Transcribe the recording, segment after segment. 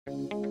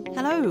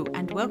Hello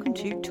and welcome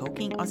to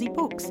Talking Aussie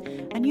Books,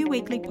 a new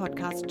weekly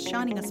podcast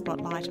shining a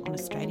spotlight on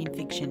Australian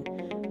fiction.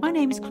 My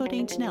name is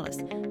Claudine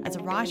Tinellis. As a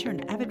writer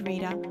and avid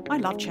reader, I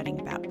love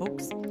chatting about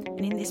books.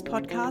 And in this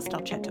podcast,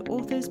 I'll chat to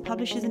authors,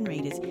 publishers and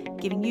readers,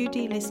 giving you,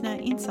 dear listener,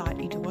 insight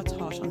into what's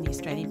hot on the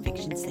Australian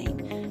fiction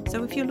scene.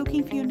 So if you're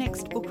looking for your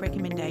next book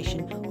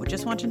recommendation or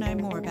just want to know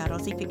more about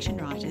Aussie fiction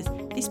writers,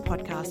 this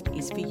podcast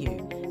is for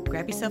you.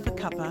 Grab yourself a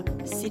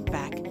cuppa, sit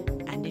back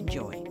and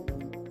enjoy.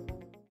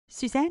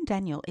 Suzanne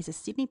Daniel is a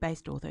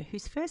Sydney-based author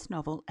whose first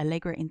novel,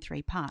 Allegra in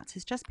Three Parts,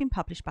 has just been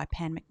published by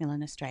Pan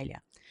Macmillan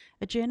Australia.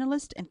 A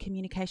journalist and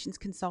communications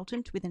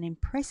consultant with an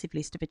impressive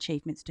list of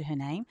achievements to her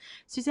name,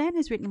 Suzanne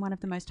has written one of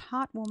the most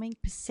heartwarming,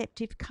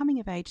 perceptive,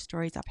 coming-of-age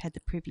stories I've had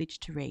the privilege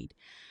to read.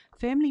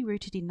 Firmly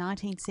rooted in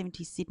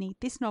 1970s Sydney,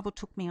 this novel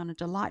took me on a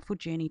delightful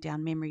journey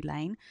down memory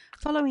lane,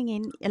 following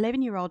in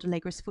 11-year-old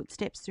Allegra's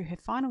footsteps through her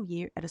final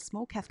year at a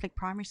small Catholic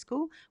primary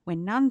school where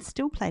nuns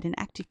still played an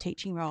active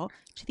teaching role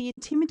to the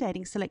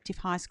intimidating selective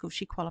high school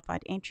she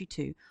qualified entry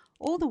to,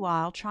 all the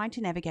while trying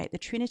to navigate the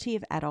trinity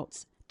of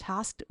adults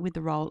tasked with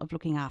the role of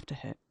looking after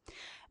her.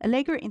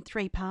 Allegra in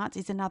Three Parts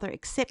is another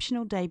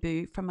exceptional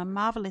debut from a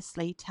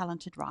marvellously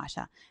talented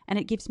writer, and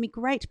it gives me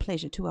great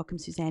pleasure to welcome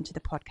Suzanne to the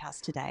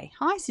podcast today.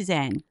 Hi,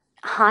 Suzanne.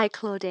 Hi,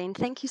 Claudine.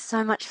 Thank you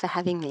so much for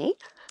having me.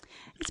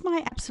 It's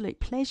my absolute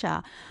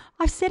pleasure.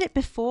 I've said it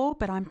before,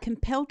 but I'm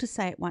compelled to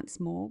say it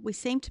once more. We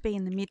seem to be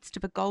in the midst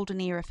of a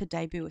golden era for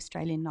debut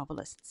Australian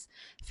novelists.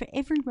 For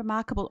every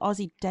remarkable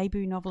Aussie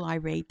debut novel I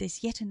read,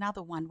 there's yet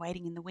another one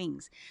waiting in the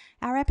wings.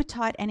 Our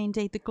appetite and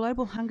indeed the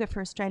global hunger for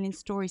Australian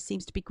stories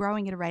seems to be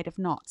growing at a rate of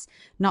knots.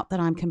 Not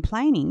that I'm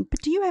complaining, but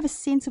do you have a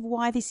sense of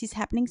why this is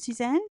happening,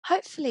 Suzanne?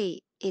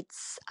 Hopefully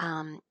it's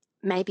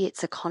maybe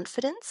it's a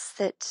confidence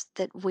that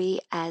we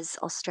as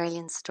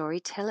Australian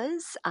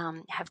storytellers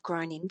have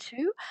grown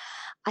into.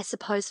 I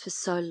suppose for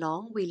so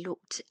long we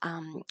looked,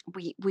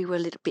 we were a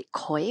little bit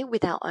coy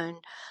with our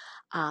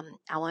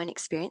own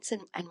experience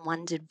and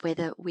wondered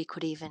whether we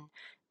could even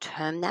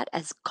term that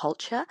as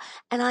culture.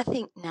 And I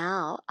think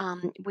now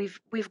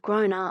we've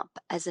grown up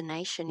as a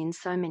nation in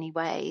so many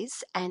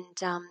ways, and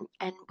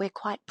we're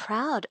quite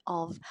proud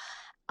of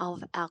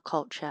our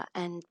culture,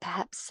 and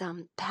perhaps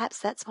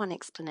that's one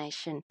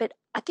explanation. But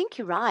I think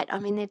you're right. I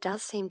mean, there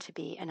does seem to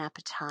be an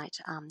appetite,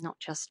 not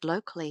just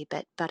locally,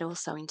 but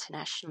also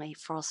internationally,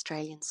 for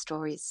Australian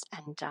stories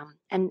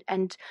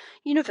and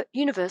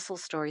universal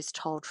stories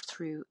told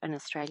through an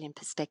Australian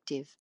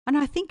perspective. And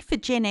I think for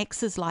Gen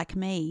Xers like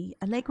me,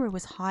 Allegra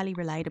was highly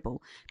relatable,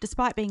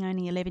 despite being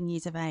only 11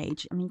 years of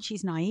age. I mean,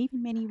 she's naive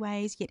in many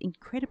ways, yet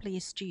incredibly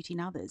astute in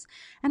others.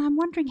 And I'm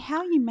wondering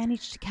how you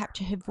managed to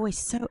capture her voice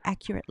so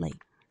accurately.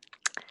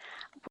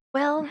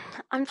 Well,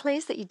 I'm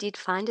pleased that you did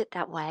find it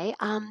that way.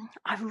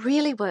 I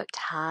really worked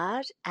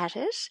hard at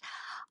it.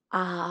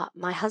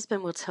 My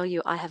husband will tell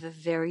you I have a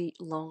very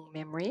long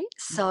memory.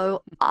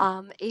 So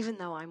even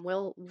though I'm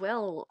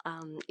well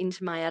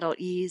into my adult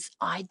years,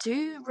 I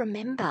do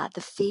remember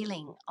the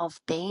feeling of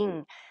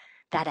being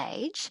that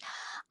age.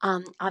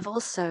 I've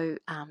also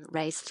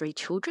raised three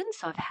children,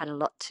 so I've had a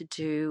lot to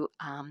do,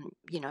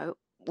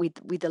 with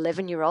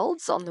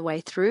 11-year-olds on the way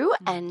through,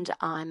 and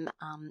I'm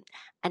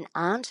an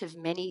aunt of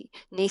many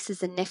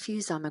nieces and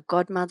nephews. I'm a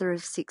godmother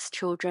of 6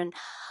 children.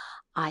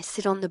 I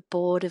sit on the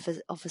board of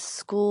a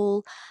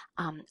school.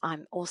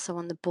 I'm also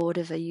on the board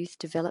of a youth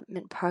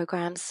development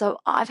program. So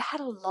I've had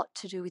a lot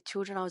to do with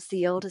children. I was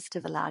the eldest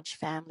of a large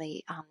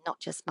family, not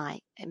just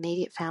my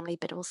immediate family,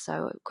 but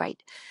also a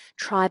great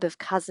tribe of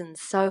cousins.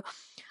 So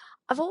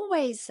I've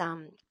always,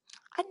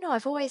 I don't know,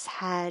 I've always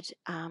had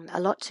a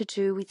lot to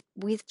do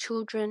with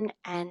children,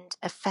 and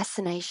a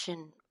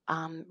fascination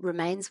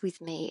remains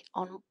with me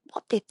on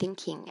what they're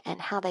thinking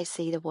and how they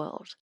see the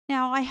world.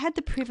 Now, I had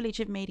the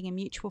privilege of meeting a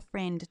mutual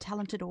friend, a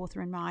talented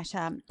author and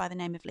writer by the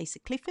name of Lisa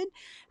Clifford.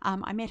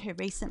 I met her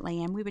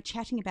recently and we were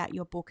chatting about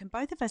your book, and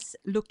both of us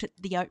looked at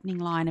the opening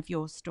line of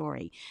your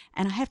story.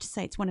 And I have to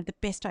say, it's one of the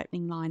best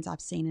opening lines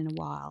I've seen in a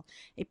while.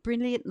 It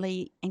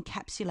brilliantly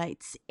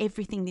encapsulates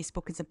everything this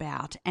book is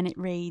about, and it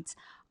reads,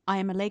 "I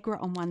am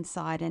Allegra on one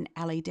side and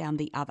Ali down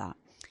the other."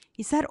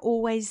 Is that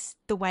always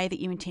the way that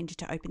you intended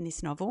to open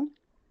this novel?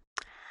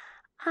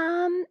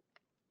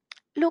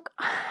 Look,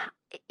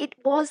 it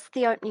was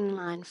the opening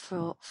line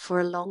for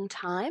a long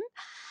time,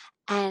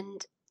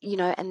 and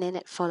and then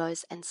it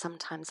follows, and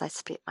sometimes I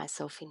split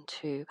myself in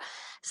two.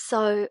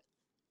 So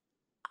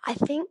I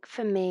think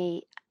for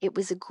me, it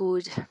was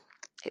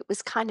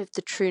kind of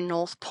the true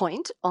north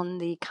point on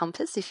the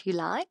compass, if you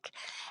like.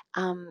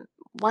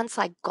 Once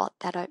I got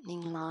that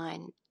opening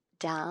line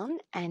down,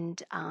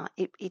 and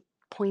it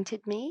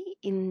pointed me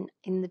in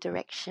the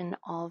direction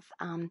of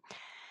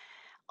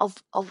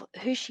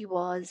who she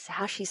was,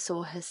 how she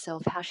saw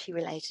herself, how she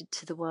related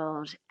to the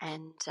world,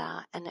 and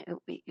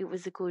it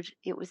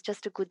was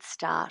just a good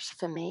start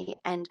for me.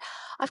 And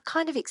I've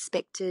kind of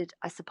expected,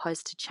 I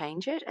suppose, to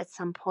change it at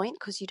some point,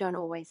 because you don't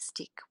always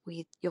stick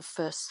with your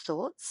first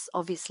thoughts.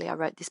 Obviously, I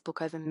wrote this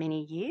book over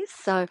many years,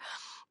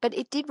 but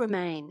it did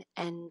remain,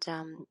 and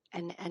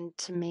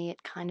to me,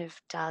 it kind of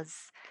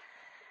does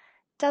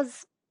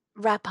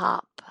wrap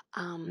up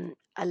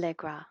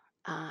Allegra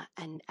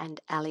and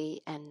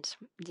Ali, and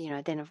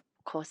then of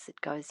course it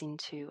goes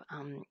into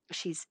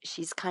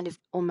she's kind of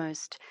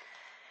almost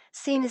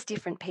seen as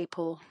different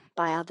people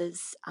by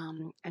others,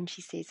 and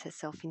she sees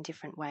herself in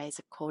different ways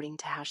according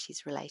to how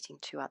she's relating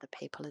to other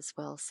people as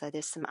well. So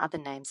there's some other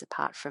names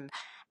apart from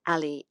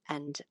Ali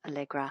and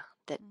Allegra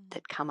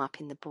that come up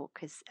in the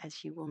book,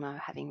 as you will know,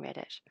 having read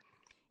it.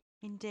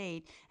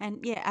 Indeed. And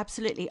yeah,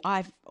 absolutely.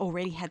 I've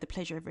already had the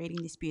pleasure of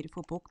reading this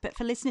beautiful book, but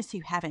for listeners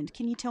who haven't,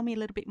 can you tell me a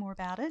little bit more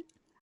about it?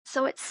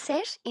 So it's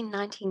set in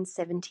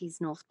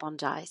 1970s North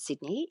Bondi,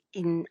 Sydney,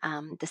 in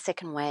the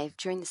second wave,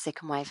 during the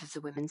second wave of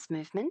the women's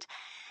movement.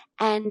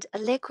 And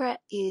Allegra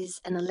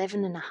is an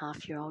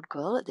 11-and-a-half-year-old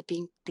girl at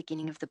the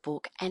beginning of the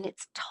book, and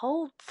it's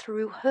told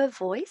through her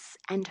voice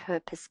and her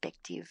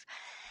perspective.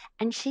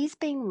 And she's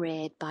being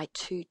read by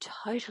two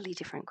totally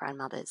different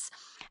grandmothers.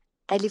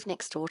 They live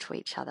next door to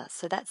each other,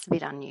 so that's a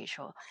bit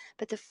unusual.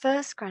 But the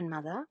first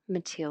grandmother,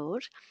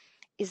 Mathilde,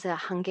 is a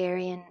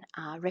Hungarian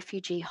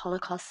refugee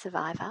Holocaust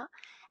survivor,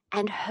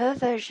 and her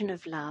version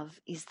of love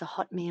is the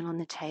hot meal on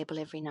the table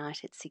every night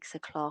at 6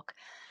 o'clock,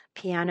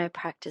 piano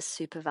practice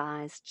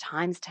supervised,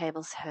 times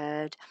tables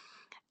heard.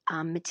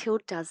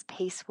 Mathilde does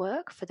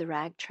piecework for the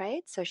rag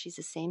trade, so she's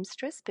a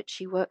seamstress, but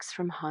she works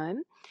from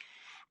home.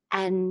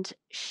 And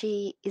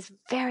she is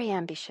very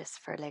ambitious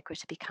for Allegra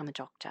to become a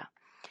doctor.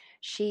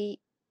 She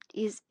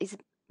is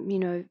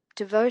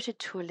devoted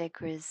to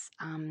Allegra's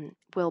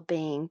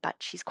well-being, but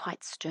she's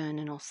quite stern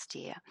and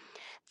austere.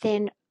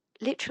 Then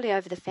literally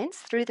over the fence,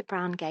 through the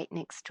brown gate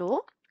next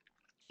door,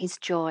 is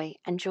Joy.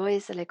 And Joy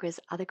is Allegra's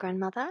other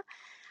grandmother.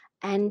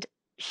 And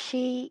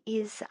she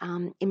is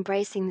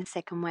embracing the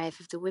second wave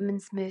of the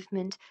women's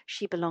movement.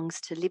 She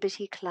belongs to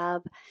Liberty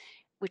Club,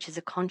 which is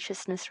a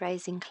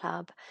consciousness-raising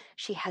club.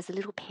 She has a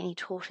little penny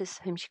tortoise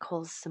whom she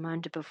calls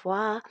Simone de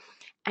Beauvoir,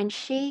 and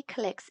she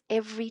collects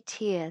every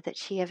tear that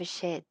she ever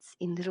sheds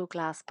in little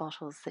glass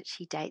bottles that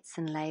she dates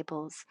and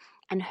labels.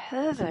 And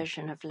her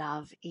version of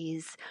love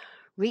is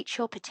reach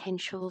your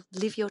potential,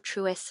 live your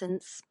true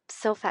essence,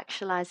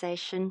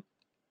 self-actualization.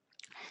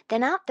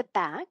 Then out the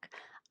back,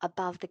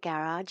 above the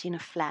garage in a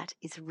flat,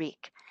 is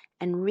Rick.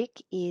 And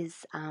Rick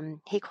is,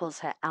 he calls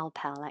her Al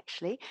Pal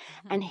actually,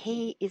 and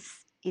he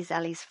is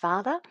Ali's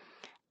father.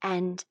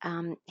 And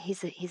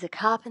he's a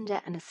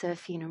carpenter and a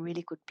surfie and a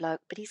really good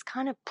bloke, but he's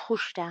kind of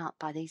pushed out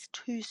by these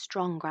two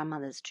strong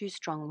grandmothers, two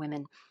strong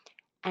women.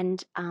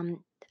 And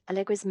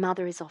Allegra's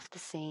mother is off the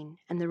scene,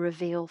 and the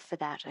reveal for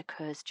that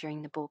occurs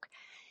during the book.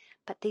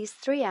 But these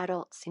three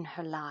adults in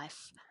her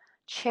life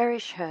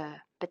cherish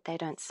her, but they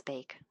don't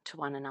speak to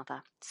one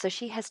another. So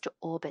she has to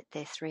orbit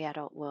their three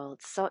adult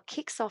worlds. So it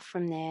kicks off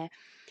from there.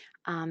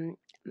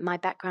 My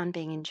background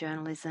being in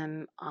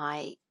journalism,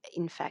 I,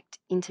 in fact,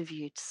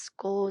 interviewed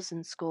scores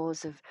and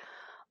scores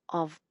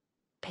of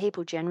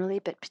people generally,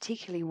 but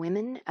particularly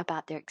women,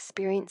 about their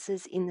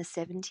experiences in the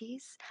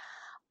 70s,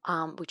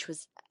 which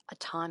was a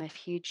time of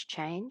huge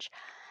change.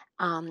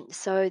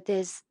 So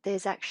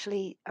there's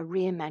actually a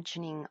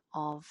reimagining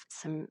of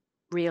some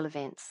real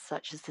events,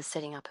 such as the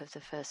setting up of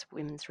the first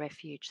women's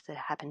refuge that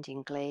happened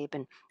in Glebe,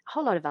 and a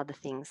whole lot of other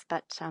things.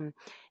 But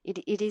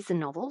it is a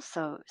novel,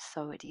 so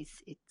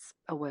it's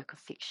a work of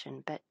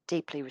fiction, but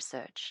deeply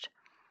researched.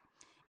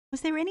 Was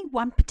there any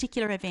one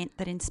particular event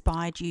that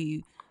inspired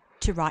you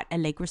to write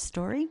Allegra's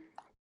story?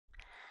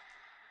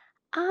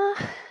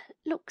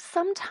 Look,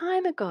 some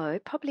time ago,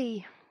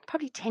 probably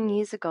 10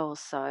 years ago or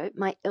so,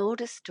 my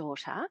eldest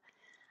daughter,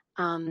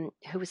 who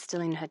was still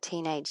in her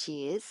teenage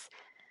years,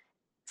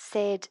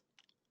 said,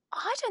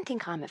 I don't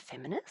think I'm a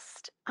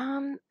feminist.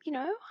 I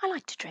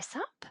like to dress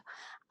up.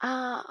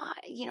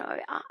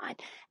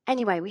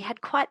 Anyway, we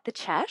had quite the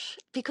chat,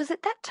 because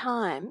at that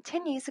time,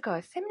 10 years ago,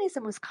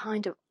 feminism was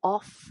kind of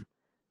off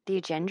the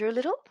agenda a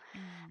little.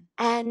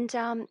 And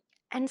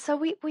so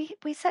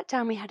we sat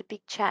down, we had a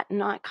big chat,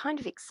 and I kind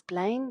of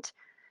explained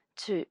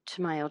to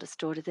my eldest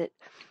daughter that,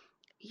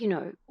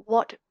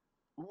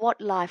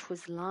 what life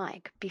was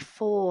like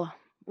before,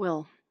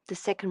 well, the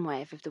second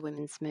wave of the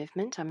women's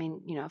movement. I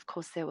mean, of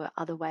course there were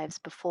other waves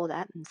before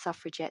that, and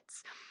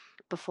suffragettes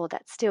before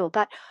that still.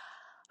 But,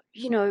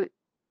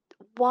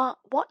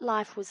 what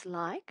life was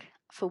like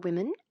for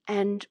women,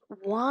 and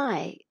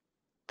why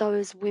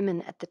those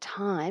women at the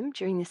time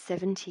during the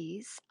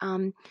 70s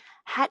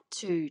had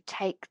to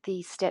take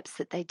the steps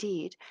that they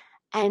did,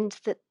 and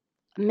that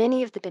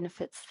many of the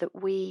benefits that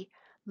we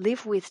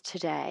live with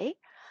today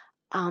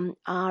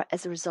are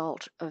as a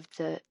result of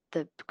the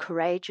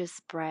courageous,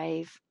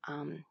 brave,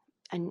 and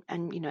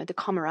the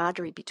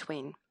camaraderie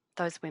between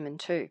those women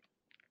too.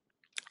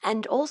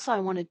 And also I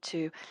wanted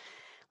to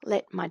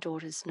let my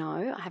daughters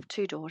know, I have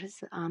two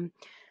daughters and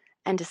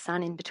a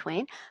son in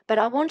between, but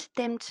I wanted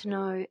them to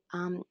know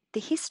the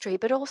history,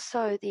 but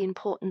also the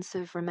importance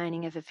of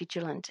remaining ever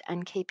vigilant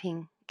and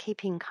keeping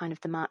kind of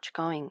the march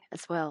going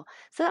as well.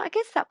 So I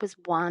guess that was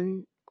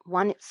one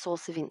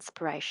source of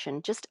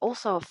inspiration, just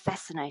also a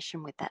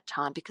fascination with that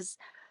time, because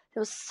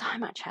there was so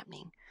much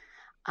happening.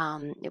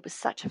 It was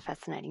such a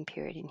fascinating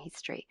period in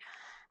history.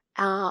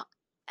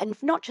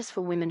 and not just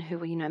for women who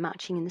were,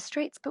 marching in the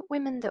streets, but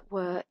women that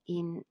were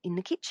in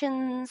the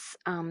kitchens,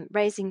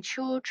 raising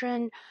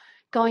children,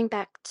 going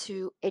back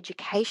to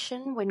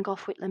education. When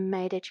Gough Whitlam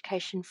made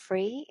education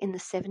free in the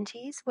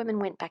 70s, women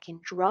went back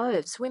in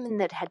droves, women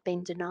that had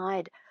been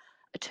denied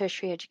a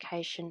tertiary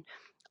education,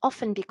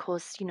 often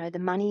because, the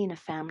money in a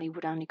family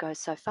would only go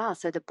so far.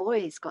 So the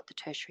boys got the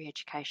tertiary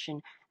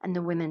education and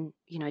the women,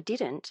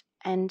 didn't.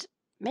 And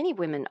many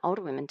women,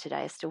 older women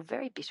today, are still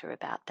very bitter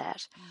about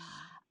that.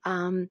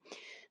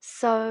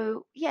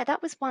 So, yeah,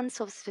 that was one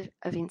source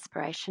of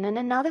inspiration. And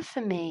another for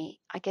me,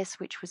 I guess,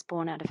 which was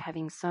born out of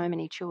having so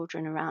many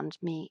children around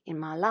me in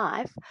my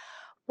life,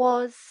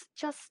 was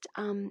just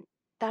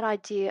that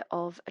idea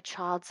of a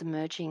child's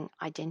emerging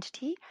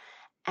identity,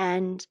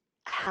 and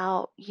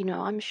how,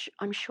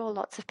 I'm sure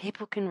lots of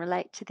people can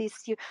relate to this.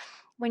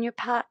 When you're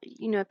part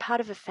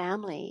of a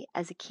family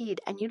as a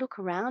kid, and you look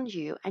around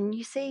you and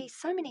you see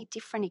so many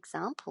different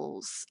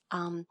examples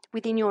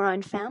within your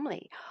own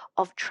family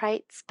of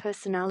traits,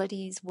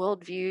 personalities,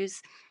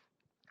 worldviews,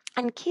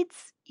 and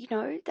kids,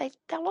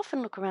 they'll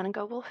often look around and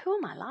go, well, who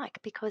am I like?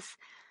 Because,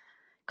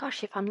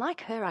 gosh, if I'm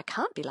like her, I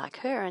can't be like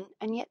her,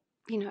 and yet,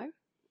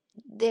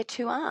 they're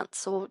two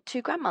aunts or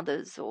two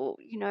grandmothers, or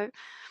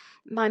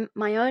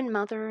my own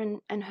mother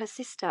and her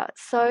sister.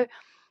 So,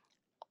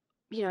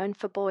 and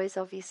for boys,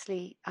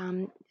 obviously,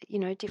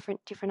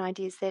 different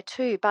ideas there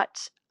too.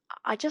 But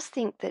I just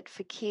think that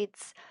for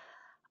kids,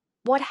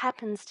 what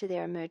happens to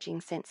their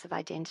emerging sense of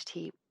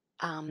identity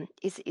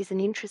is an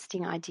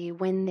interesting idea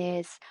when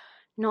there's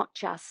not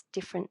just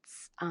different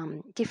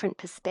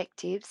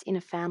perspectives in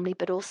a family,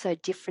 but also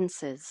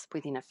differences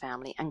within a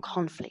family and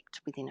conflict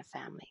within a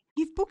family.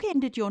 You've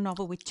bookended your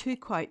novel with two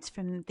quotes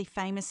from the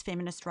famous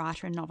feminist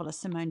writer and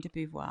novelist Simone de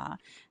Beauvoir,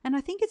 and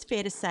I think it's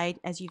fair to say,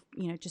 as you've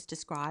just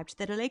described,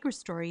 that Allegra's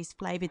story is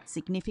flavoured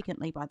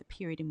significantly by the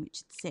period in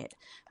which it's set,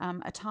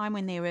 a time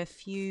when there were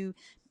few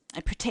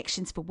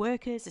protections for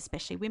workers,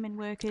 especially women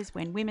workers,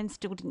 when women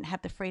still didn't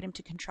have the freedom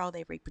to control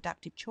their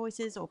reproductive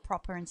choices or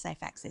proper and safe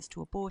access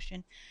to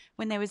abortion,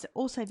 when there was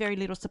also very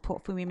little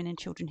support for women and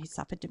children who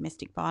suffered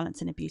domestic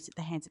violence and abuse at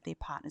the hands of their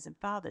partners and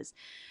fathers.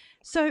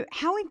 So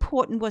how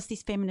important was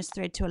this feminist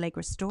thread to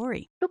Allegra's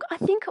story? Look, I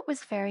think it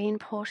was very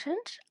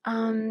important.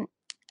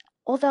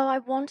 Although I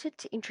wanted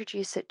to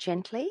introduce it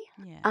gently,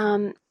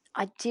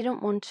 I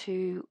didn't want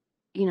to,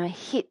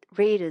 hit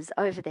readers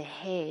over the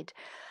head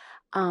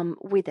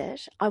with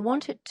it. I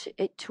wanted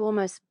it to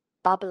almost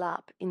bubble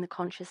up in the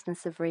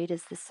consciousness of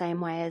readers the same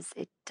way as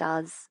it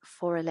does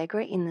for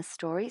Allegra in the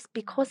stories,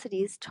 because it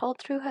is told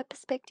through her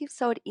perspective,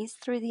 so it is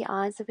through the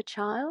eyes of a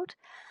child.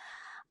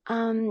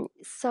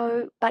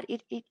 But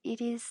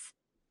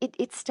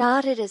it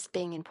started as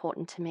being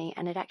important to me,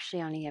 and it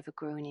actually only ever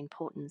grew in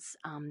importance.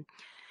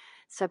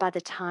 So by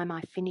the time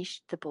I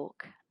finished the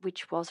book,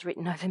 which was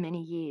written over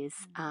many years,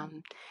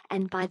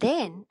 and by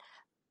then,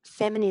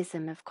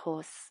 feminism, of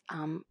course,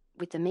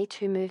 with the Me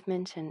Too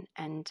movement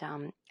and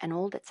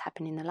all that's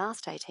happened in the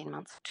last 18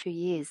 months, 2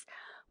 years,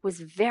 was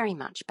very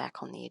much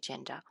back on the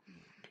agenda.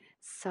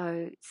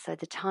 So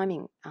the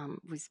timing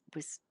was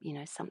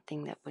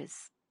something that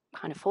was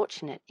kind of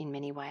fortunate in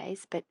many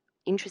ways, but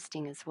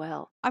interesting as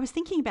well. I was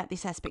thinking about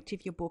this aspect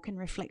of your book and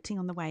reflecting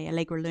on the way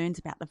Allegra learns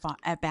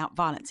about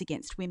violence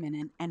against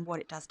women and what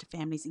it does to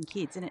families and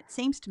kids. And it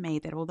seems to me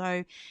that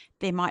although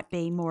there might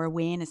be more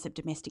awareness of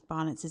domestic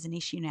violence as an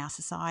issue in our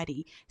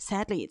society,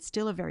 sadly, it's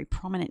still a very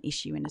prominent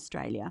issue in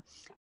Australia.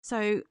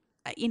 So,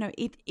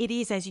 it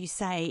is, as you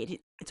say,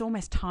 it's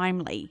almost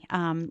timely,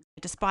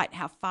 despite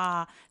how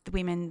far the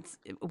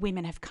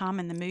women have come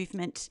and the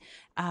movement,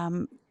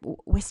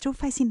 we're still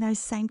facing those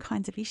same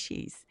kinds of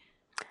issues.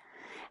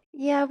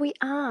 Yeah, we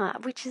are,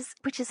 which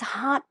is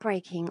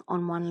heartbreaking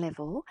on one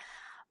level.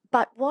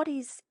 But what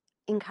is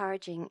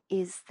encouraging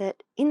is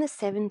that in the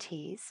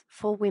 70s,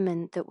 for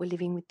women that were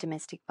living with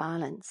domestic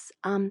violence,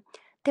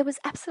 there was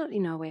absolutely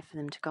nowhere for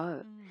them to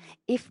go.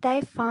 If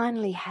they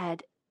finally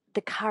had the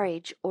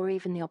courage or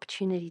even the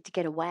opportunity to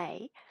get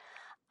away,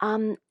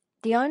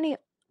 the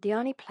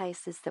only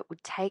places that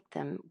would take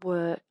them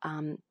were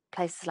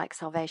places like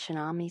Salvation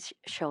Army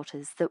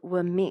shelters that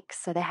were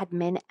mixed, so they had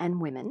men and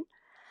women.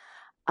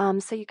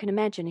 So you can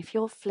imagine if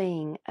you're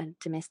fleeing a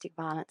domestic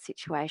violence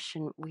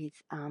situation with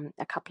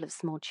a couple of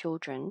small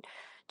children,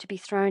 to be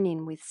thrown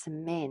in with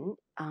some men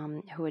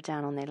who are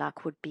down on their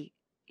luck would be,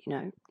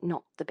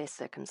 not the best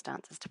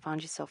circumstances to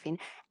find yourself in.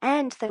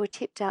 And they were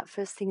tipped out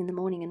first thing in the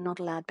morning and not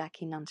allowed back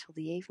in until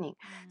the evening.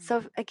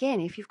 So again,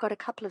 if you've got a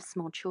couple of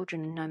small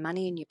children and no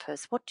money in your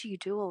purse, what do you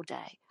do all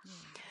day?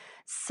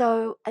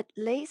 So at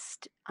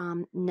least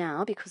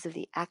now, because of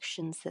the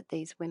actions that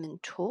these women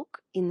took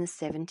in the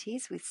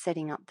 70s with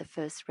setting up the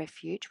first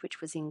refuge,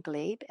 which was in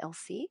Glebe,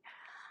 Elsie,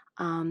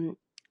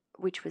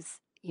 which was,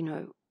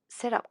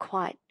 set up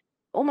quite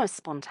almost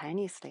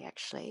spontaneously,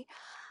 actually,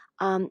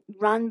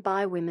 run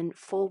by women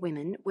for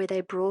women, where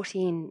they brought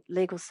in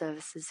legal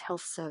services,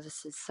 health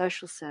services,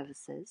 social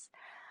services.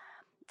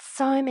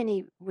 So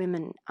many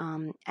women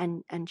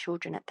and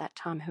children at that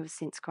time who have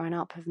since grown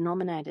up have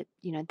nominated,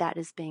 that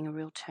as being a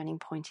real turning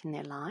point in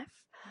their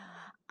life.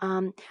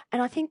 And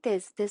I think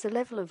there's a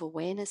level of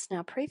awareness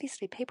now.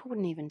 Previously, people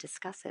wouldn't even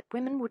discuss it.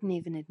 Women wouldn't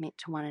even admit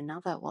to one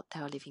another what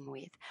they were living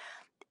with.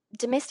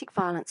 Domestic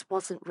violence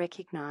wasn't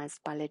recognised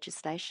by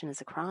legislation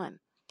as a crime.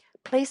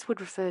 Police would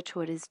refer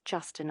to it as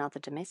just another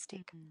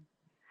domestic.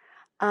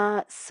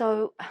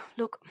 So,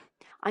 look,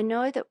 I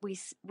know that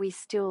we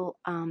still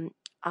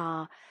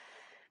are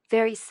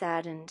very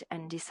saddened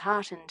and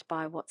disheartened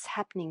by what's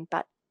happening,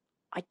 but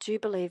I do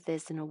believe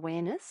there's an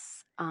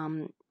awareness.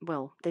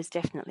 Well, there's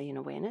definitely an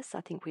awareness.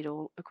 I think we'd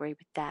all agree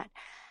with that.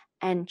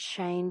 And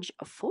change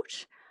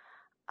afoot.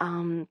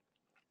 And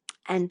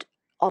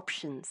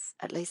options.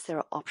 At least there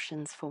are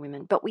options for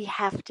women. But we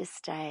have to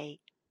stay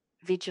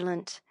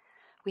vigilant.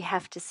 We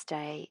have to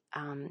stay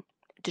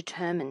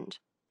determined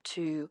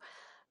to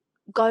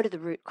go to the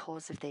root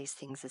cause of these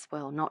things as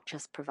well, not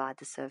just provide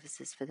the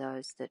services for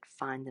those that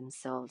find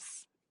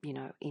themselves,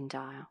 in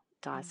dire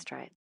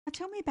straits. Now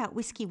tell me about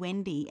Whiskey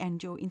Wendy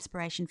and your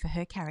inspiration for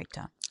her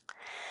character.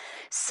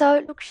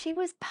 So, look, she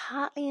was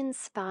partly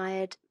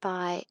inspired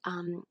by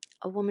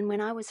a woman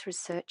when I was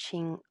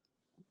researching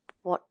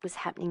what was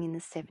happening in the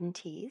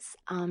 70s.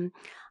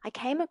 I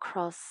came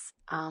across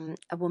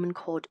a woman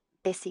called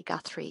Bessie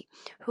Guthrie,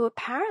 who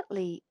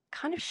apparently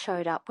kind of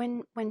showed up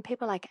when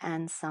people like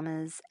Anne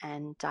Summers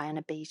and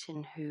Diana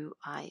Beaton,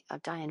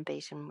 Diana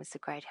Beaton was a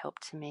great help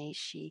to me.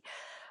 She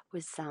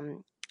was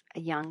a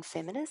young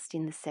feminist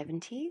in the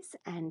 70s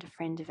and a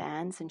friend of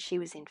Anne's, and she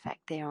was in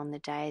fact there on the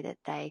day that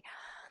they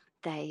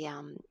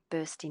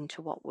burst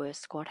into what were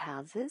squat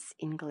houses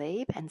in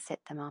Glebe and set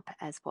them up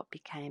as what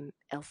became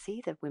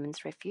Elsie, the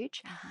women's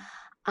refuge.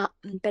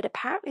 But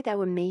apparently they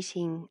were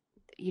meeting,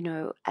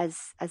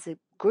 as a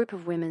group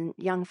of women,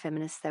 young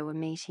feminists, they were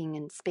meeting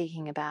and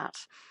speaking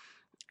about,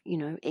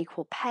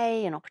 equal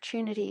pay and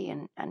opportunity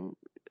and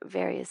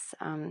various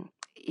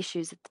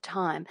issues at the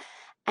time.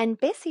 And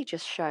Bessie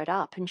just showed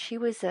up, and she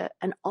was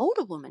an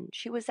older woman.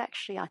 She was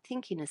actually, I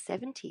think, in her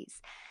 70s.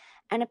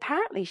 And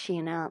apparently she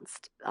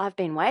announced, I've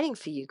been waiting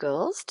for you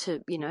girls to,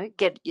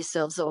 get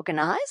yourselves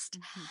organised.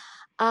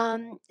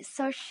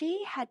 So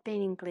she had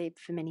been in Glebe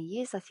for many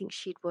years. I think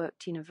she'd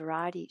worked in a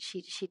variety.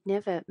 She'd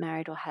never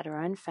married or had her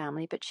own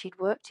family, but she'd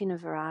worked in a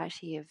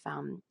variety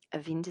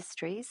of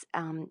industries,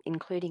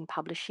 including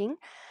publishing.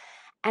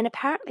 And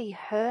apparently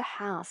her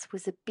house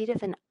was a bit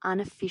of an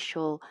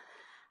unofficial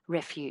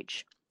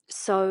refuge.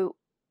 So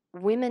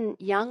women,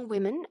 young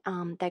women,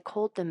 they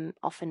called them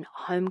often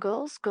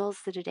homegirls,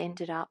 girls that had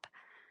ended up,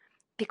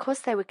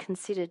 because they were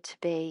considered to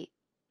be,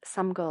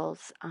 some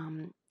girls,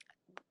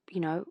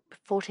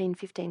 14,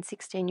 15,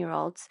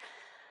 16-year-olds,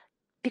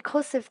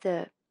 because of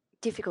the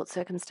difficult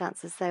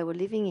circumstances they were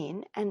living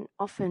in, and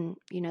often,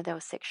 they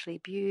were sexually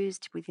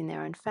abused within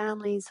their own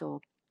families, or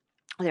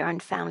their own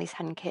families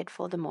hadn't cared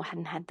for them or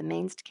hadn't had the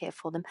means to care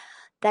for them,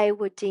 they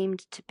were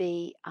deemed to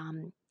be,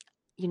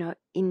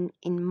 in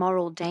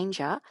moral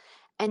danger,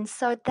 and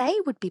so they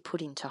would be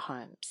put into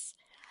homes.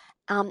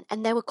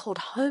 And they were called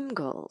home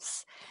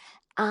girls.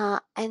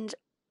 And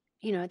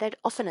they'd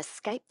often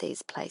escape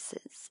these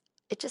places.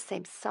 It just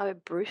seems so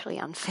brutally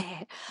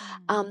unfair.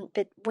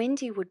 But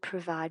Wendy would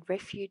provide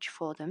refuge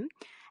for them.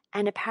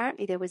 And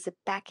apparently there was a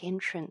back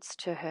entrance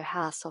to her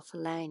house off a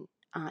lane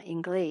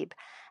in Glebe.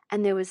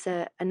 And there was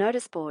a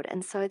notice board.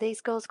 And so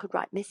these girls could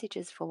write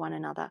messages for one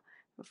another.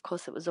 Of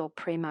course, it was all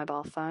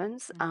pre-mobile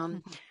phones.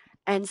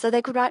 And so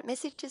they could write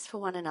messages for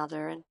one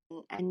another.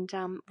 And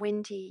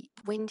Wendy,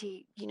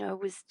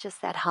 was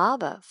just that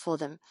harbour for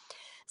them.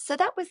 So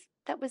that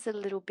was a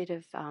little bit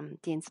of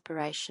the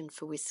inspiration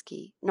for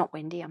Whiskey. Not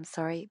Wendy, I'm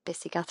sorry,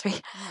 Bessie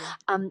Guthrie.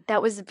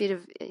 That was a bit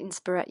of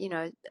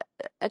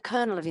a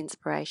kernel of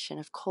inspiration.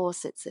 Of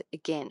course, it's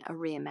again a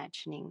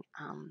reimagining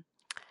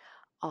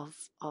of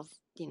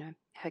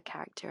her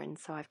character, and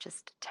so I've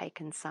just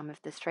taken some of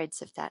the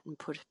threads of that and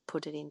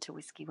put it into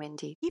Whiskey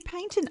Wendy. You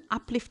paint an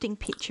uplifting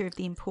picture of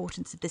the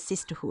importance of the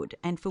sisterhood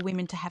and for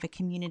women to have a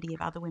community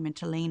of other women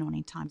to lean on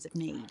in times of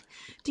need.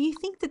 Do you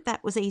think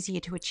that was easier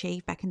to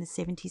achieve back in the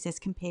 70s as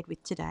compared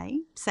with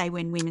today, say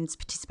when women's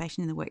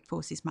participation in the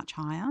workforce is much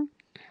higher?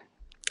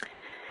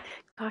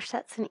 Gosh,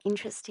 that's an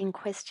interesting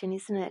question,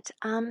 isn't it?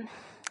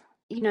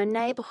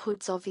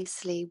 Neighbourhoods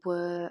obviously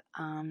were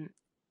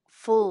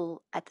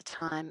full at the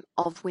time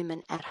of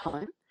women at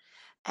home,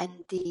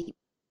 and the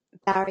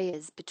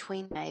barriers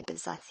between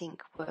neighbours, I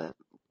think,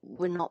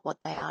 were not what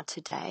they are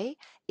today.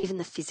 Even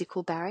the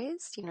physical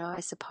barriers,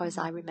 I suppose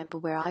I remember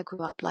where I grew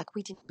up, like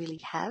we didn't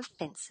really have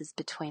fences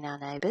between our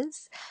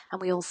neighbours,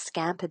 and we all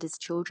scampered as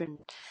children,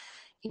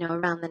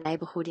 around the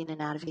neighbourhood in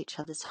and out of each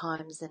other's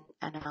homes,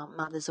 and our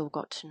mothers all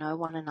got to know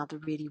one another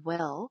really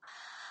well.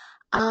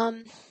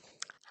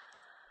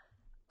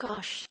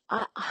 Gosh,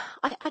 I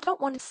don't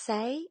want to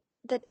say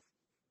that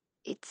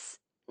it's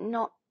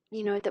not,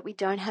 that we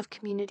don't have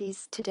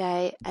communities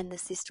today and the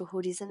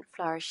sisterhood isn't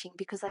flourishing,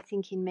 because I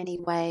think in many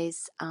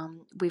ways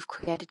we've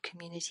created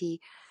community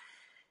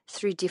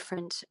through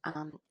different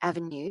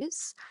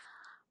avenues.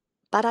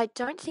 But I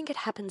don't think it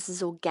happens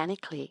as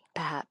organically,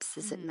 perhaps,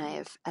 as it may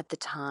have at the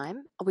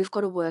time. We've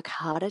got to work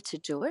harder to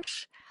do it.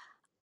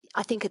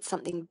 I think it's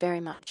something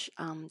very much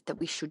that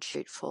we should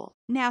shoot for.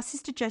 Now,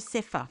 Sister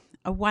Josepha,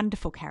 a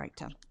wonderful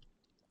character.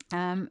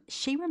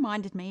 She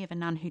reminded me of a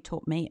nun who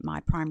taught me at my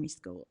primary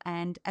school.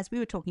 And as we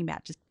were talking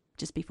about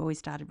just before we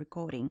started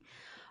recording,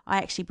 I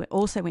actually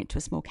also went to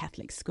a small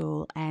Catholic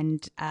school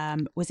and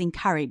was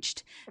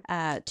encouraged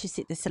to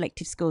sit the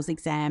selective schools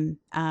exam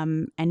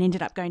and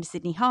ended up going to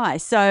Sydney High.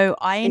 So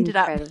I ended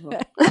Incredible.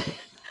 up...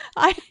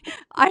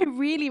 I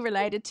really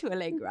related to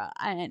Allegra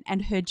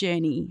and her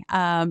journey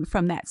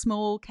from that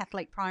small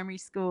Catholic primary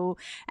school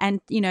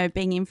and, you know,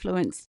 being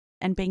influenced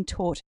and being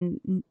taught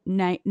and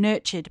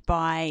nurtured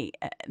by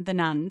the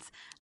nuns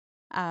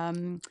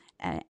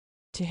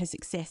to her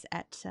success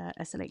at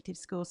a selective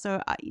school.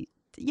 So,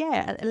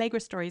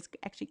 Allegra's story is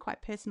actually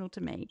quite personal to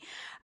me.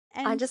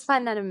 And I just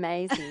find that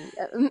amazing,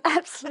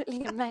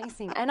 absolutely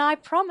amazing. And I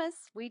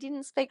promise we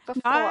didn't speak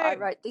before I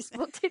wrote this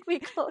book, did we,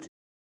 Claude?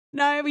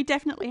 No, we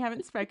definitely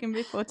haven't spoken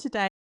before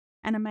today.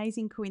 An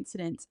amazing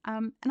coincidence.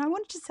 And I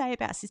wanted to say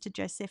about Sister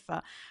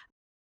Josepha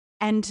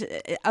and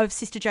of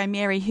Sister Jo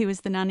Mary, who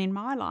was the nun in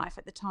my life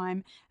at the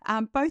time.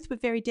 Both were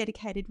very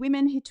dedicated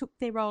women who took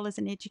their role as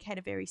an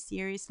educator very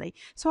seriously.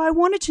 So I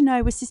wanted to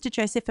know, was Sister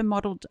Josepha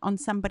modelled on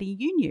somebody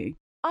you knew?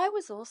 I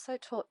was also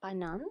taught by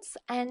nuns,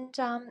 and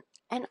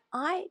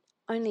I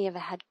only ever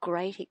had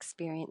great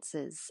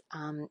experiences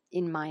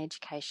in my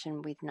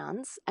education with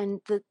nuns. And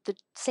the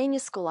senior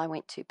school I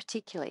went to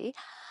particularly,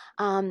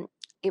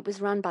 it was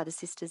run by the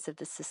Sisters of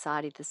the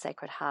Society of the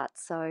Sacred Heart,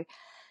 so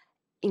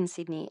in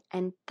Sydney,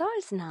 and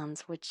those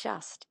nuns were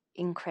just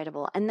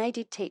incredible. And they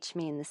did teach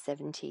me in the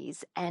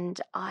 70s,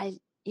 and I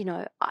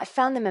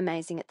found them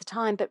amazing at the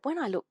time. But when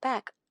I look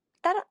back,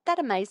 that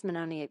amazement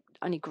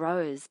only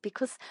grows,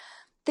 because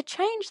the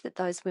change that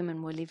those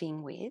women were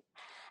living with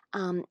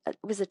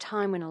was a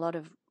time when a lot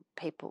of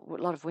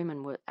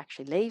women were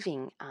actually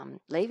leaving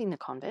the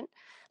convent,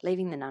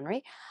 leaving the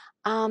nunnery.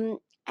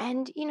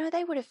 And, you know,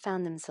 they would have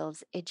found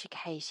themselves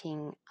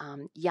educating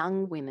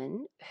young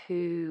women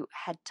who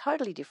had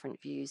totally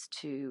different views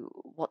to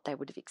what they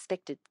would have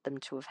expected them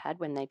to have had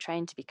when they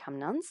trained to become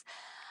nuns.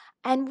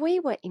 And we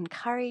were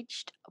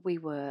encouraged. We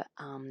were,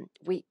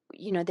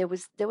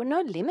 there were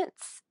no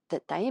limits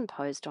that they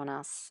imposed on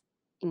us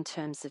in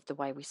terms of the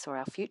way we saw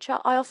our future.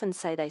 I often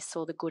say they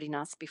saw the good in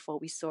us before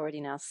we saw it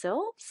in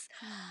ourselves.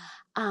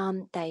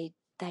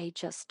 They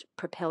just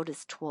propelled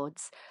us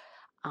towards,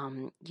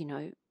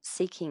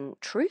 seeking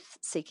truth,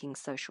 seeking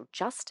social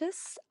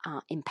justice,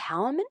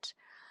 empowerment.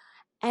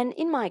 And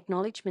in my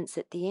acknowledgements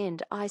at the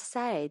end, I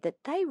say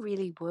that they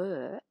really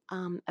were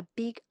a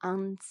big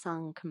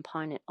unsung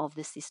component of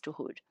the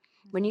sisterhood.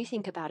 When you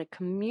think about a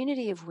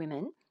community of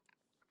women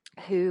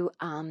who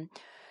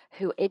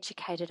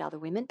educated other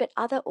women, but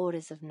other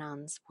orders of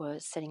nuns were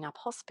setting up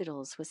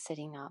hospitals, were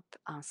setting up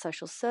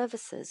social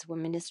services, were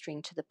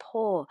ministering to the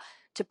poor,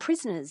 to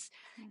prisoners.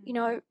 You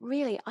know,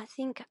 really, I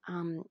think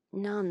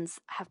nuns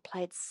have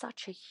played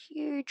such a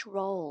huge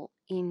role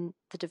in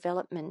the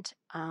development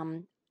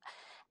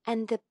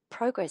and the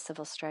progress of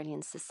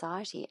Australian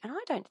society. And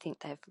I don't think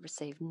they've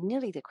received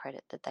nearly the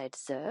credit that they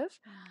deserve.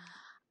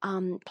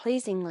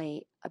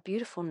 Pleasingly, a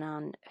beautiful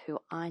nun who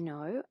I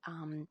know,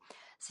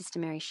 Sister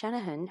Mary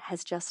Shanahan,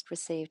 has just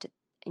received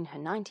in her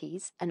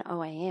 90s an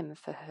OAM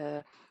for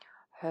her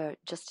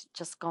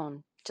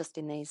just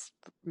in these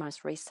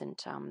most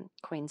recent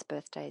Queen's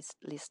Birthdays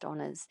list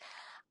honours,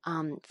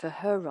 for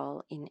her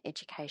role in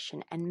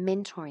education and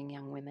mentoring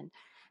young women.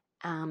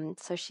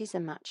 So she's a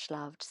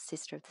much-loved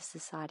sister of the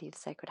Society of the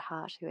Sacred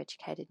Heart who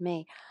educated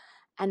me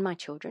and my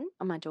children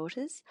and my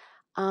daughters.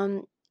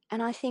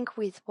 And I think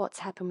with what's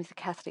happened with the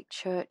Catholic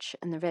Church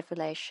and the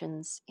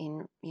revelations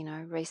in,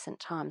 recent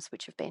times,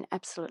 which have been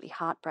absolutely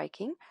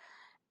heartbreaking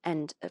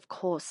and, of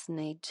course,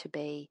 need to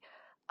be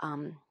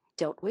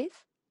dealt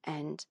with,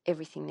 and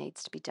everything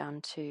needs to be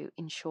done to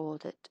ensure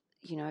that,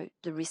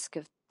 the risk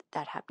of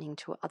that happening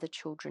to other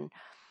children,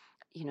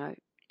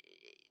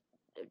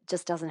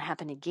 just doesn't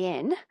happen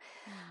again.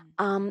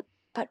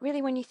 But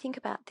really, when you think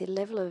about the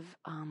level of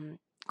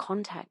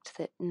contact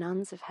that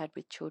nuns have had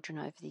with children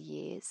over the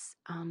years,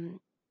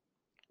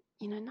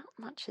 not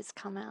much has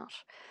come out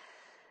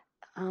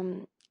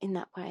in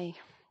that way,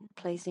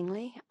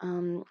 pleasingly.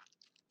 And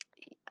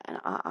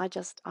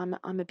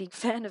I'm a big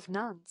fan of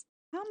nuns.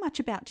 How much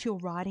about your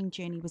writing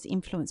journey was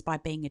influenced by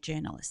being a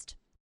journalist?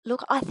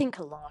 Look, I think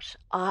a lot.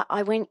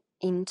 I went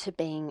into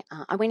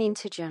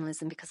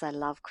journalism because I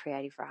love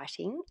creative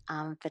writing,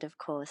 but of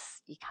course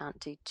you can't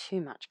do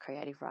too much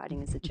creative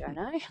writing as a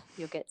journo.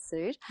 You'll get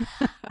sued.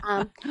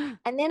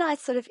 And then I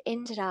sort of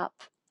ended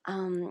up,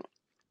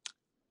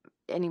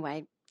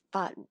 anyway,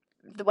 but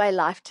the way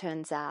life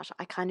turns out,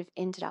 I kind of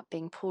ended up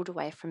being pulled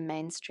away from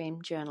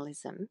mainstream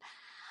journalism.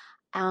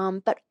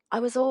 But I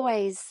was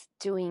always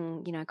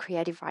doing,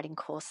 creative writing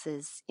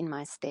courses in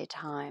my spare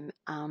time,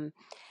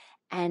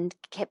 and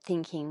kept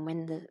thinking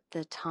when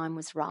the time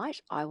was right,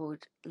 I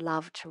would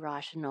love to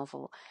write a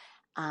novel.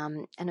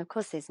 And of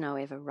course, there's no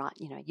ever right,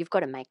 you've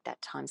got to make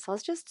that time. So I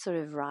was just sort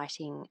of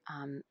writing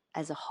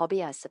as a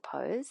hobby, I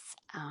suppose,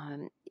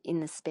 in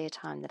the spare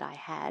time that I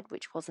had,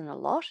 which wasn't a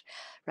lot,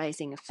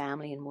 raising a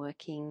family and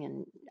working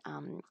and,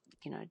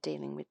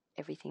 dealing with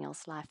everything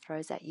else life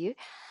throws at you.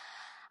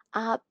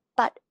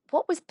 But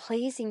what was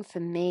pleasing for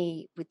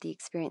me with the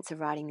experience of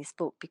writing this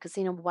book, because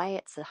in a way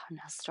it's an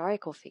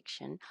historical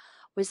fiction,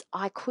 was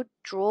I could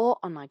draw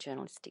on my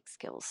journalistic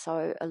skills.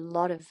 So a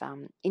lot of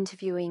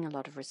interviewing, a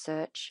lot of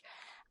research,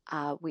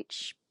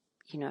 which,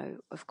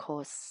 of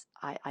course,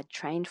 I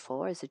trained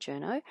for as a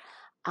journo,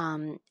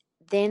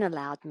 then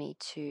allowed me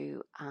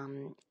to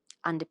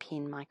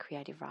underpin my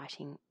creative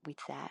writing with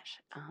that.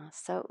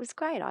 So it was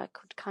great. I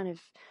could kind of,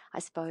 I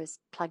suppose,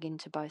 plug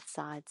into both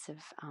sides of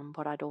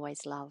what I'd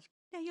always loved.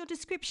 Now, your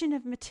description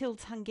of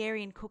Mathilde's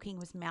Hungarian cooking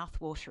was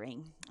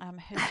mouth-watering.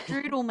 Her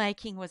strudel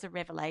making was a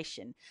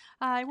revelation.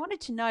 I wanted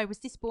to know, was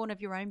this born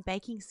of your own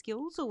baking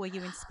skills, or were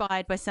you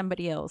inspired by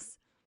somebody else?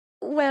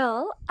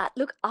 Well,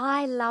 look,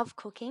 I love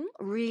cooking,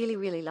 really,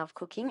 really love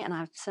cooking, and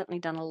I've certainly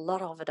done a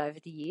lot of it over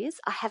the years.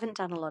 I haven't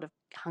done a lot of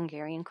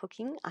Hungarian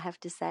cooking, I have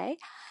to say.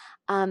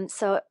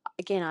 So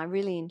again, I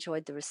really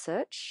enjoyed the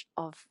research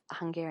of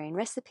Hungarian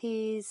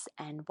recipes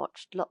and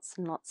watched lots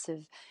and lots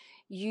of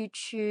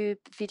YouTube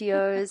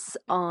videos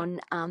on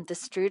the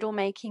strudel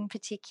making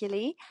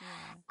particularly.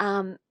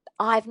 Yeah.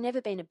 I've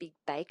never been a big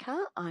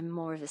baker. I'm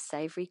more of a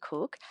savoury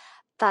cook.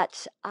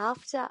 But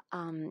after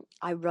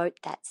I wrote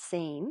that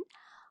scene,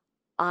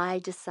 I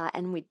decided,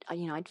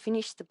 and I'd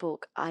finished the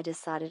book. I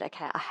decided,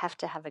 okay, I have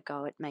to have a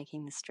go at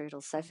making the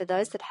strudel. So for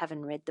those that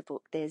haven't read the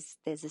book, there's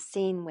a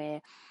scene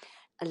where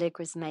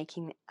Allegra's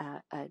making a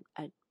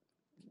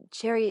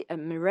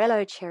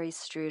Morello cherry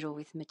strudel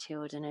with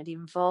Mathilde, and it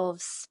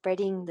involves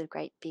spreading the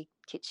great big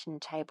kitchen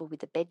table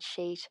with a bed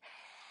sheet,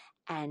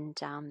 and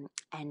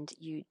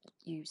you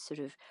sort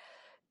of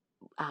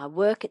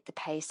work at the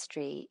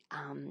pastry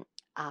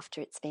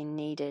after it's been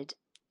kneaded.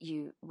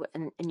 You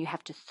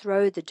have to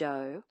throw the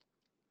dough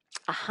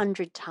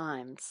 100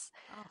 times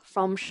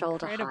from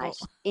shoulder height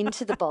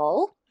into the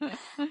bowl,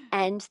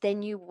 and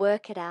then you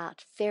work it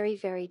out very,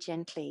 very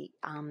gently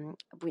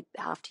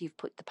after you've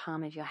put the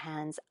palm of your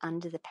hands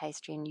under the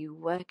pastry, and you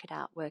work it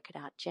out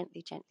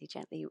gently, gently,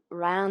 gently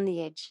round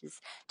the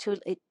edges till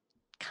it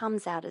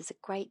comes out as a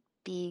great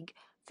big,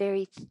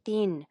 very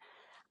thin,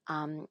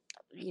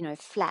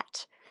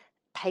 flat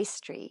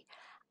pastry,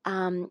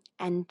 and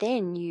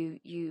then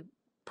you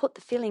put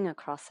the filling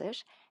across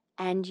it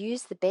and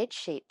use the bed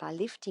sheet by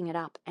lifting it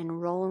up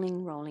and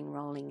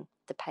rolling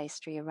the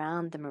pastry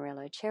around the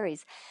Morello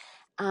cherries.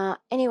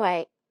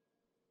 Anyway,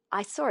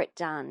 I saw it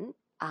done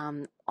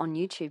on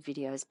YouTube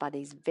videos by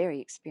these very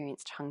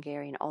experienced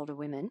Hungarian older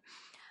women,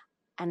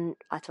 and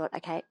I thought,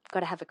 okay, got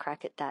to have a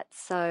crack at that.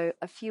 So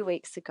a few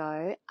weeks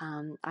ago,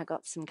 I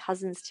got some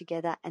cousins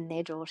together and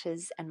their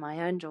daughters and my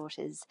own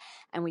daughters,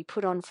 and we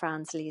put on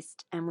Franz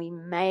Liszt and we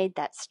made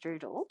that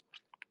strudel.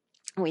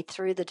 We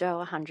threw the dough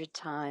 100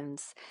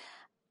 times.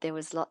 There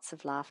was lots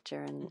of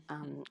laughter and,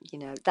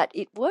 but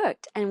it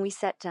worked. And we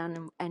sat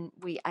down and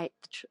we ate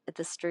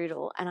the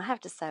strudel, and I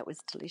have to say it was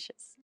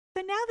delicious.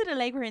 So now that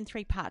Allegra in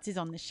 3 Parts is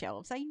on the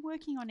shelves, are you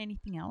working on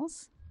anything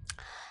else?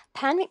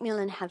 Pan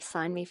Macmillan have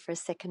signed me for a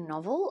second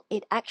novel.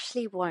 It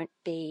actually won't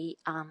be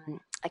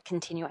a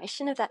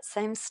continuation of that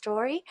same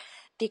story,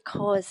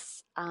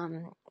 because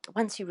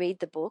once you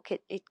read the book,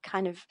 it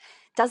kind of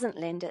doesn't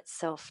lend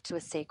itself to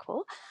a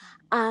sequel.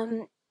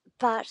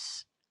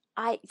 But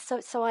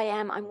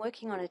I'm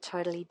working on a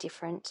totally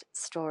different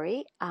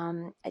story.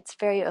 It's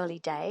very early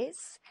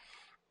days,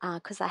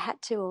 because I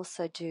had to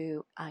also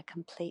do a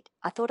complete,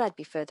 I thought I'd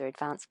be further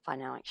advanced by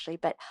now actually,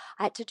 but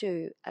I had to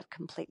do a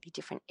completely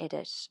different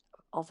edit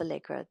of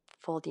Allegra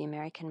for the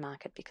American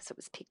market because it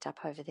was picked up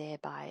over there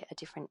by a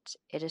different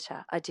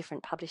editor, a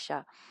different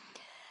publisher.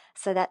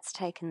 So that's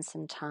taken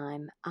some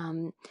time.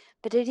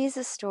 But it is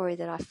a story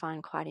that I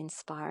find quite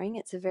inspiring.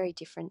 It's a very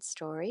different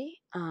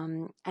story.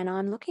 And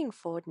I'm looking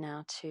forward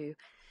now to,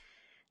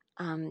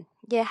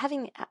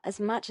 having, as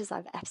much as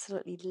I've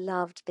absolutely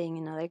loved being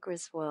in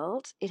Allegra's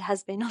world, it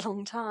has been a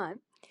long time.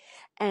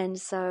 And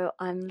so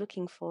I'm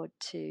looking forward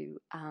to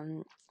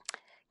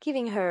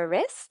giving her a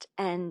rest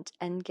and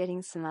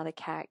getting some other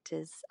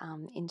characters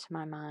into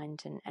my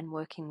mind and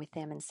working with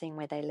them and seeing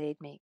where they lead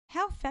me.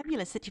 How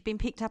fabulous that you've been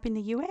picked up in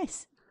the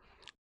US.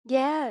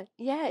 Yeah,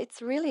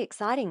 it's really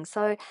exciting.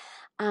 So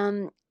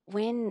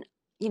when,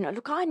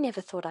 look, I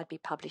never thought I'd be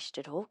published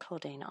at all,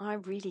 Claudine. I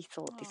really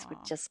thought this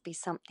would just be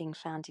something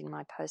found in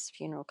my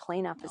post-funeral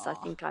cleanup, as I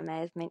think I may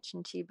have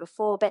mentioned to you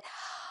before. But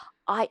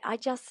I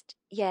just,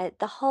 the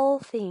whole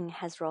thing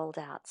has rolled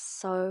out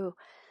so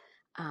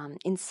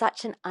in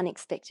such an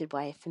unexpected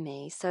way for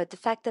me. So the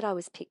fact that I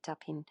was picked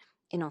up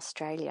in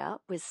Australia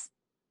was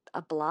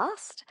a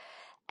blast,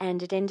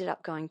 and it ended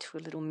up going to a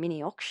little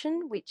mini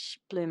auction, which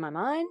blew my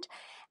mind.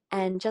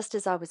 And just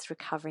as I was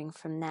recovering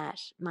from that,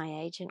 my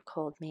agent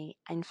called me.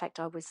 In fact,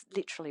 I was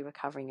literally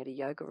recovering at a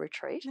yoga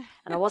retreat,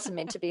 and I wasn't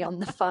meant to be on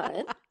the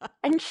phone.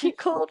 And she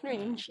called me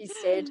and she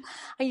said,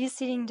 "Are you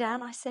sitting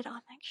down?" I said,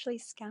 "I'm actually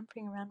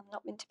scampering around. I'm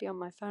not meant to be on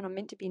my phone. I'm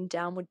meant to be in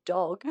Downward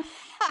Dog."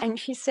 And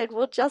she said,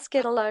 "Well, just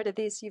get a load of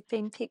this. You've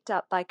been picked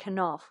up by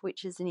Knopf,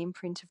 which is an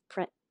imprint of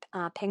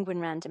Penguin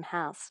Random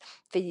House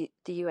for the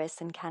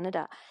US and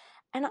Canada.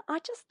 And I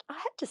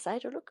had to say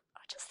to her, look,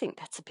 I just think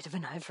that's a bit of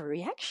an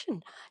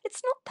overreaction.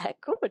 It's not that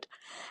good.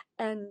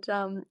 And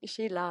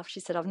she laughed. She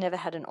said, I've never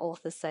had an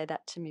author say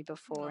that to me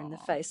before in the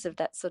face of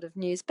that sort of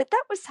news. But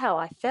that was how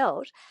I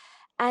felt.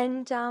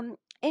 And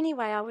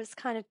anyway, I was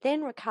kind of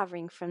then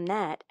recovering from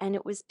that, and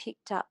it was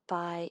picked up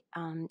by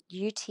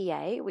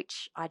UTA,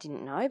 which I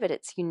didn't know, but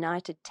it's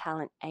United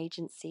Talent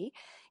Agency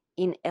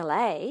in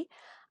LA,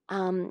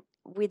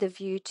 with a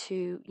view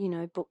to,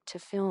 book to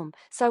film.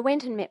 So I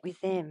went and met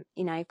with them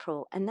in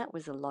April, and that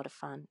was a lot of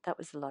fun.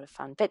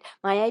 But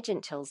my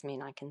agent tells me,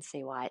 and I can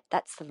see why,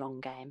 that's the long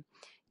game.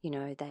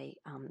 They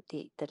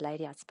the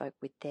lady I spoke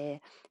with there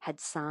had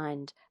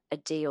signed a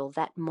deal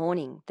that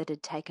morning that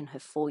had taken her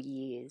 4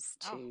 years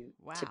to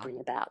bring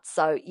about.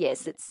 So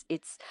yes,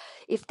 it's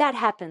if that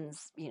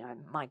happens,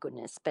 my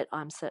goodness. But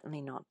I'm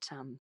certainly not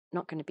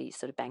going to be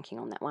sort of banking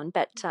on that one.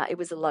 But it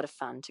was a lot of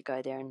fun to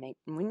go there and meet.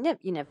 And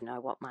you never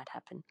know what might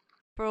happen.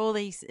 For all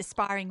these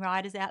aspiring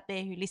writers out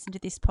there who listen to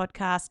this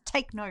podcast,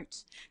 take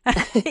note.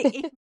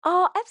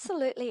 Oh,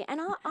 absolutely.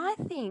 And I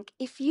think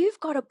if you've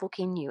got a book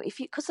in you,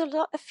 because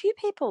quite a few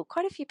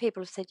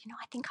people have said,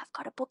 I think I've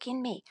got a book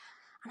in me.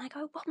 And I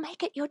go, well,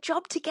 make it your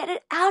job to get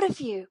it out of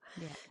you.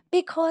 Yeah.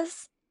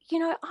 Because,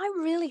 I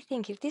really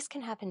think if this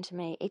can happen to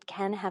me, it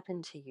can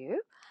happen to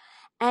you.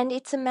 And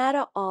it's a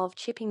matter of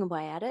chipping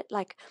away at it,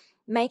 like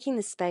making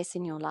the space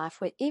in your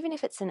life where even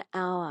if it's an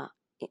hour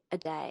a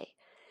day,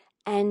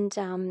 and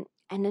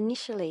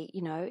initially,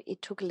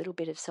 it took a little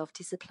bit of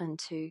self-discipline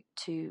to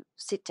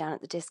sit down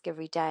at the desk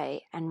every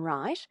day and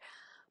write.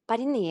 But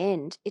in the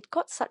end, it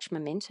got such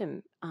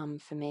momentum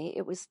for me.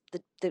 It was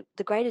the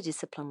greater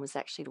discipline was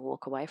actually to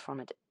walk away from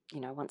it,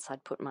 once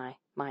I'd put my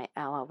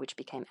hour, which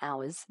became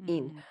hours,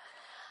 in.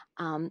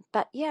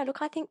 But yeah,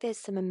 look, I think there's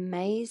some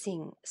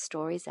amazing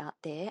stories out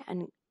there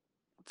and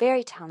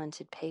very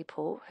talented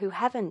people who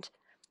haven't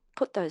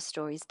put those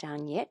stories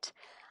down yet.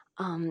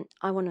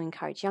 I want to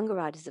encourage younger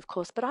writers, of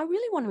course, but I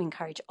really want to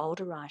encourage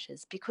older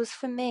writers because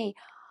for me,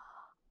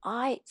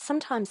 I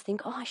sometimes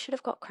think, I should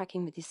have got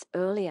cracking with this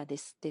earlier,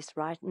 this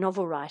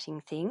novel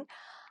writing thing.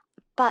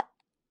 But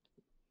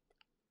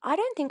I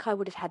don't think I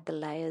would have had the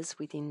layers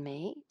within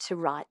me to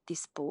write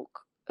this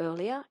book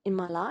earlier in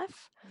my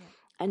life. Yeah.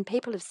 And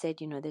people have said,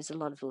 there's a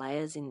lot of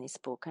layers in this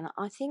book. And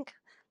I think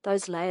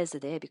those layers are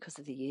there because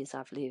of the years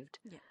I've lived.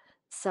 Yeah.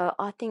 So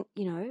I think,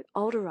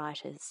 older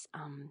writers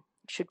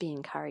should be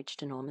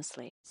encouraged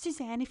enormously.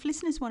 Suzanne, if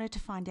listeners wanted to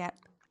find out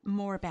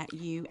more about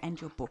you and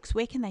your books,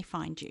 where can they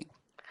find you?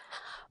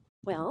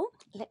 Well,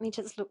 let me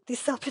just look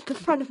this up at the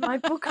front of my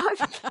book.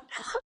 I've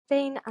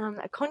been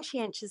a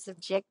conscientious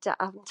objector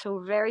up until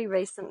very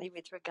recently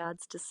with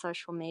regards to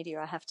social media,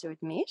 I have to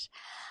admit.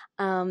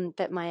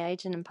 But my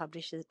agent and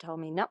publisher told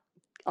me, no,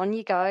 on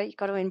you go, you've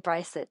got to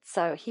embrace it.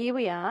 So here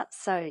we are.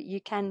 So you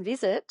can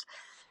visit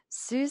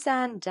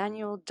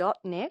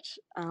SuzanneDaniel.net.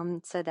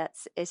 So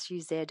that's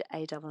SUZANNE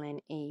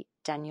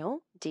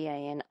Daniel,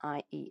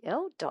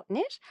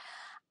 DANIEL.net.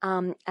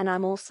 And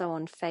I'm also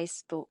on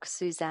Facebook,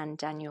 Suzanne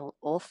Daniel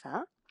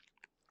Author,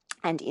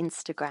 and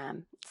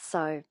Instagram.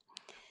 So,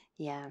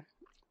 yeah.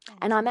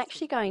 And I'm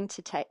actually going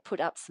to put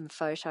up some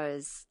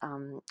photos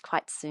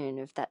quite soon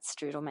of that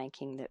strudel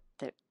making,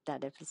 that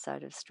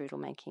episode of strudel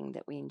making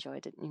that we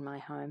enjoyed in my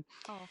home.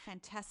 Oh,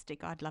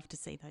 fantastic. I'd love to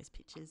see those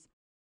pictures.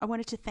 I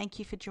wanted to thank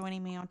you for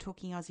joining me on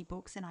Talking Aussie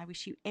Books, and I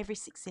wish you every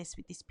success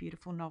with this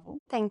beautiful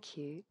novel. Thank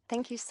you.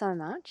 Thank you so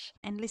much.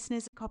 And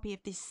listeners, a copy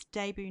of this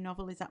debut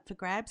novel is up for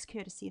grabs,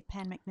 courtesy of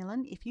Pan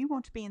Macmillan. If you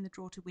want to be in the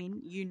draw to win,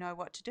 you know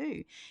what to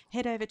do.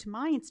 Head over to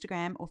my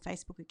Instagram or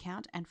Facebook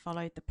account and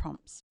follow the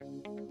prompts.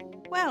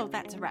 Well,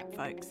 that's a wrap,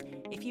 folks.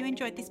 If you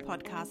enjoyed this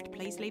podcast,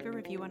 please leave a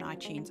review on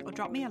iTunes or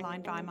drop me a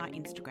line via my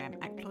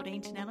Instagram at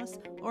Claudine Tinellis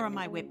or on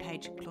my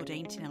webpage,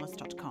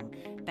 claudinetинellis.com.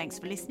 Thanks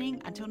for listening.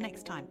 Until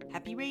next time,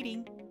 happy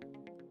reading.